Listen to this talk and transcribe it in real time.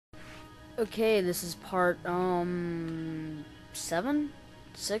Okay, this is part 7,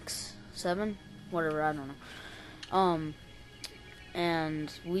 6, 7, whatever, I don't know.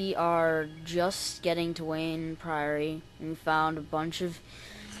 And we are just getting to Wayne Priory, and we found a bunch of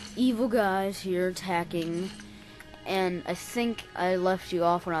evil guys here attacking. And I think I left you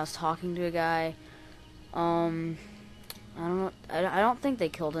off when I was talking to a guy. I don't know. I don't think they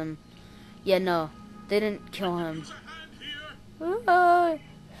killed him. Yeah, no, they didn't kill him.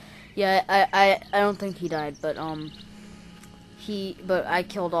 Yeah, I don't think he died, but but I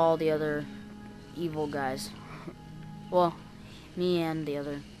killed all the other evil guys. Well, me and the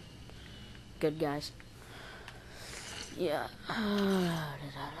other good guys. Yeah.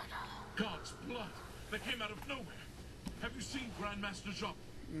 God's blood! They came out of nowhere! Have you seen Grandmaster Jacques?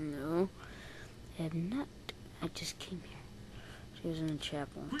 No, I have not. I just came here. She was in the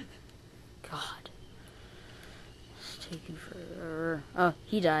chapel. Quick! God. It's taking forever. Oh,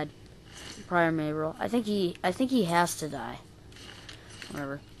 he died. Prior Mabrel. I think he has to die.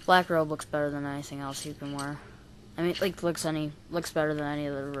 Whatever. Black robe looks better than anything else you can wear. I mean, like, looks better than any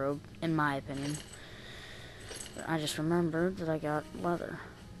other robe, in my opinion. But I just remembered that I got leather.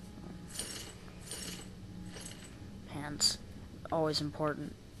 Pants. Always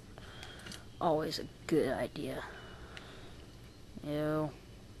important. Always a good idea. Ew.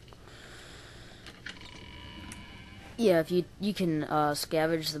 Yeah, if you can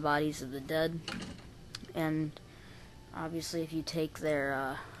scavenge the bodies of the dead, and obviously if you take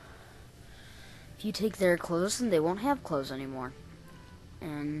their clothes, then they won't have clothes anymore,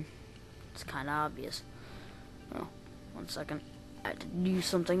 and it's kind of obvious. Oh, 1 second, I had to do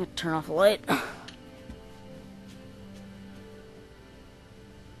something to turn off the light.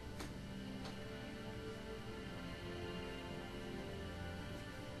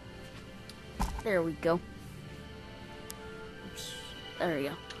 There we go. There we go.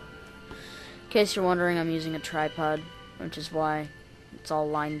 In case you're wondering, I'm using a tripod, which is why it's all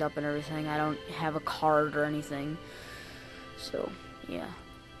lined up and everything. I don't have a card or anything. So, yeah.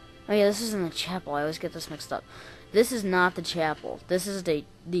 Oh yeah, this is in the chapel. I always get this mixed up. This is not the chapel. This is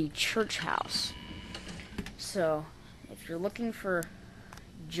the church house. So, if you're looking for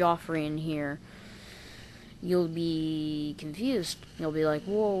Joffrey in here, you'll be confused. You'll be like,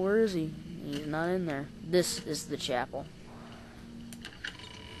 whoa, where is he? He's not in there. This is the chapel.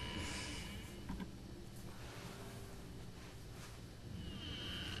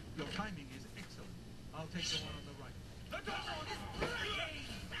 Your timing is excellent. I'll take the one on the right. The dog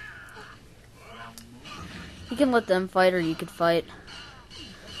is You can let them fight, or you could fight.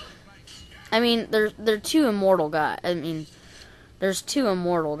 I mean, they're two immortal guys. I mean, there's two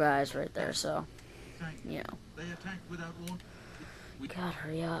immortal guys right there, so, you know. They attacked without warning. God,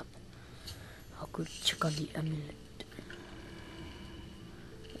 hurry up. I'll go check on the amulet.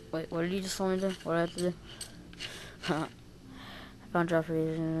 Wait, what did you just tell me to do? What do I have to do? I found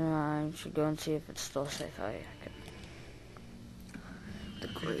Joffrey. I should go and see if it's still safe. Oh, yeah, okay. The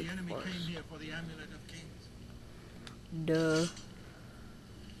great The enemy force. came here for the amulet of kings. Duh.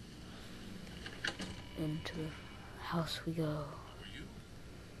 Into the house we go.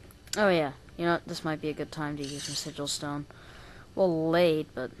 Oh yeah, you know what? This might be a good time to use some sigil stone. Well, late,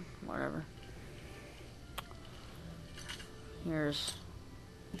 but whatever. Here's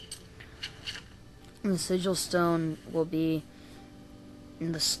the sigil stone will be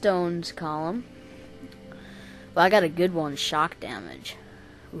in the stones column. Well, I got a good one, shock damage.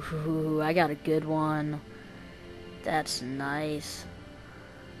 Ooh, I got a good one. That's nice.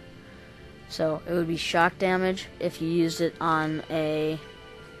 So it would be shock damage if you used it on a.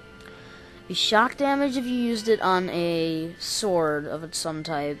 Be shock damage if you used it on a sword of some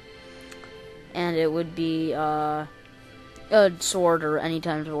type, and it would be a sword or any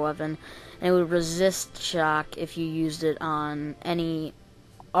type of weapon, and it would resist shock if you used it on any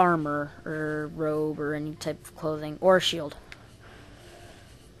armor or robe or any type of clothing or shield.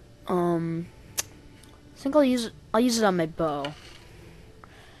 I think I'll use it on my bow,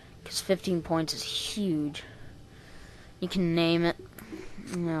 because 15 points is huge. You can name it.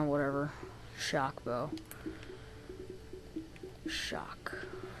 No, whatever. Shock bow. Shock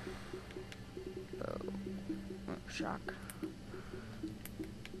bow. Oh, shock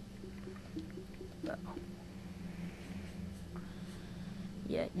bow.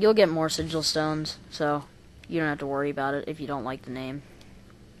 Yeah, you'll get more sigil stones, so you don't have to worry about it if you don't like the name.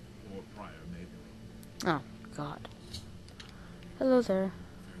 Or prior, maybe. Oh, God. Hello there.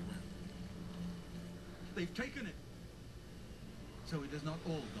 They've taken it. So it is not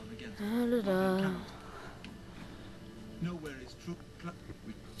all gone against us. Da-da-da. Nowhere is true.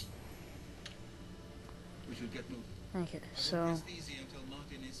 We should get moving. Okay, so Rest easy until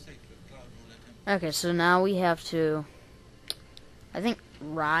Martin is safe with Cloud Okay, so now we have to, I think,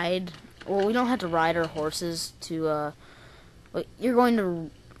 ride. Well, we don't have to ride our horses to, you're going to,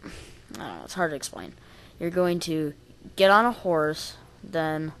 I don't know, it's hard to explain. You're going to get on a horse,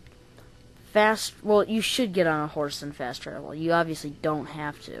 then well, you should get on a horse and fast travel. You obviously don't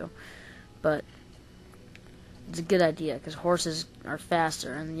have to, but it's a good idea, because horses are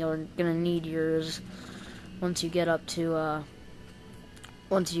faster, and you're going to need yours once you get up to,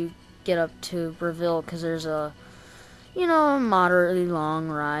 Breville, because there's a moderately long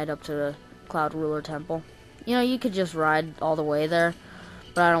ride up to the Cloud Ruler Temple. You could just ride all the way there,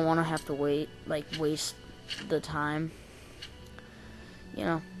 but I don't want to have to waste the time.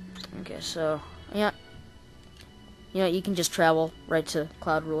 Okay, so, yeah. You can just travel right to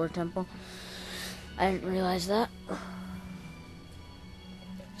Cloud Ruler Temple. I didn't realize that.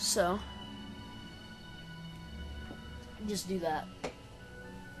 So, just do that.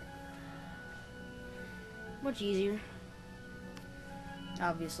 Much easier.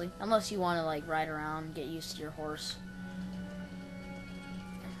 Obviously. Unless you want to, ride around, get used to your horse.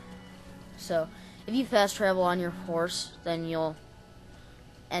 So, if you fast travel on your horse, then you'll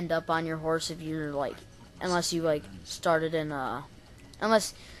end up on your horse if you're, unless you, started in,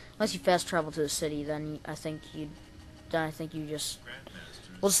 unless you fast travel to the city, then I think you just,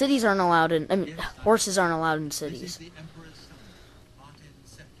 well, cities aren't allowed horses aren't allowed in cities.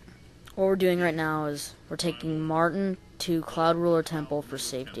 What we're doing right now is we're taking Martin to Cloud Ruler Temple for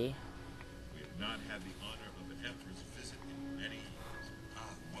safety. We have not had the honor of the Emperor's visit in many years.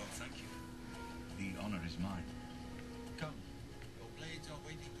 Well, thank you. The honor is mine. Come. Your blades are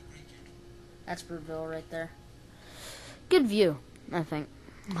waiting to greet you. That's Breville right there. Good view, I think.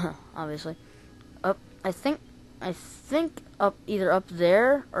 Obviously. I think up either up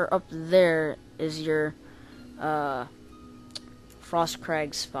there or up there is your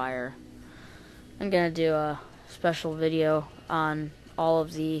Frostcrag Spire. I'm gonna do a special video on all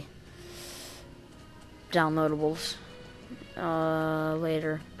of the downloadables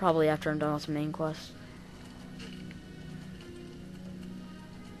later, probably after I'm done with the main quest.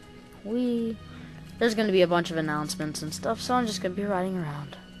 There's gonna be a bunch of announcements and stuff, so I'm just gonna be riding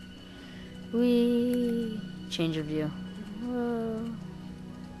around. Change of view.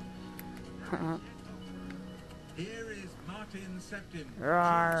 Here is Martin Septim,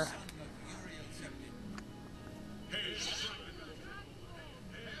 Rawr. son of Uriel Septim. Stay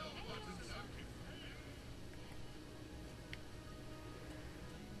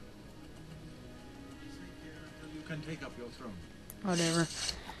here until you can take up your throne. Whatever.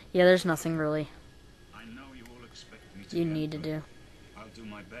 Yeah, there's nothing really I know you all expect me to you help, need to but do. I'll do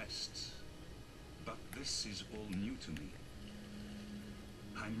my best. But this is all new to me.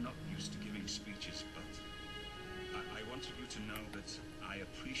 I'm not used to giving speeches, but I wanted you to know that I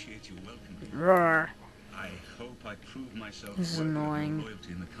appreciate you welcoming me. Roar. I hope I prove myself This is worthy of your annoying.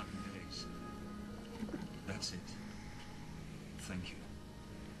 loyalty in the coming days. That's it. Thank you.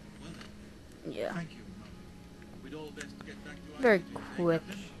 Well then, Yeah. thank you, Martin. We'd all best get back to our Very duties, eh, quick.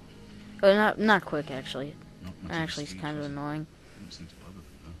 Captain? Not quick, actually. Not much Actually, of a it's kind of speech, was it? annoying. Didn't seem to bother them,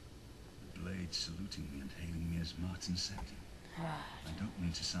 though. The blade saluting me and hailing me as Martin Septim. I don't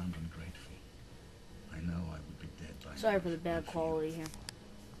mean to sound ungrateful. I know I would be dead by Sorry now for the if bad not you. quality here.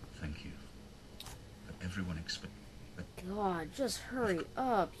 Thank you. But everyone expects. But God, just hurry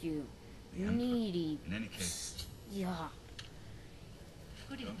up, you the Emperor. needy. In any case, Yeah.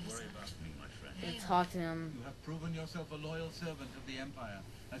 don't worry about me, my friend. I talk to him. You have proven yourself a loyal servant of the Empire.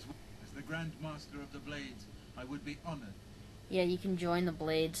 As the Grand Master of the Blades, I would be honored. Yeah, you can join the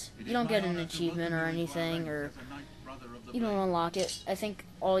Blades. It You is don't my get an honor to achievement or welcome you into our anything, ranks or as a knight brother of the you don't Blades. unlock it. I think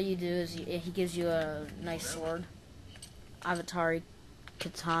all you do is he gives you a nice sword. Avatari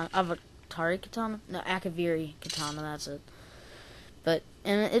Katana. No, Akaviri Katana, that's it.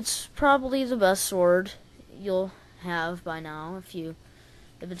 And it's probably the best sword you'll have by now if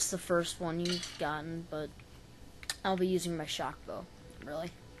it's the first one you've gotten, but I'll be using my shock bow,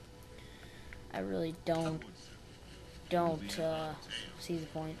 really. I really don't see the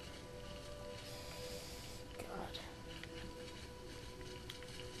point. God.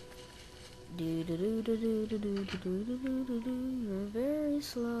 You're very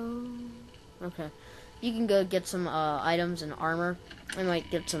slow. Okay. You can go get some items and armor. I might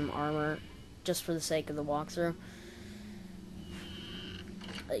get some armor just for the sake of the walkthrough.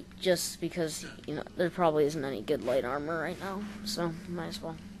 Just because, there probably isn't any good light armor right now. So, might as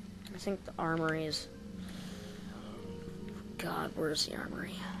well. I think the armory is... God, where's the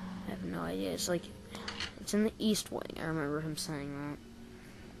armory? I have no idea. It's in the East Wing. I remember him saying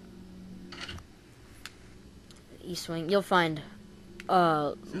that. East Wing. You'll find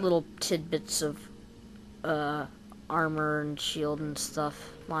little tidbits of armor and shield and stuff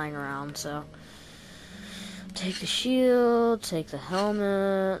lying around, so take the shield, take the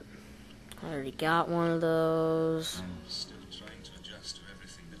helmet. I already got one of those. I'm still trying to adjust to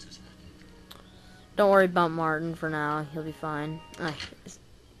everything that is happening. Don't worry about Martin for now, he'll be fine.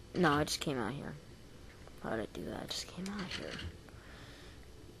 No, I just came out here. How did I do that? I just came out here.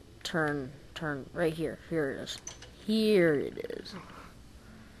 Turn, right here. Here it is. Here it is.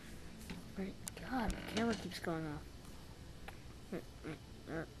 Right, God, my camera keeps going off.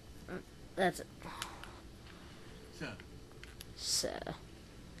 That's it. Sir.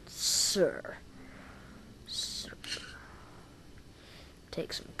 Sir.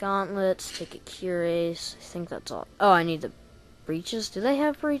 Take some gauntlets, take a cuirass. I think that's all. Oh, I need the breeches. Do they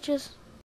have breeches?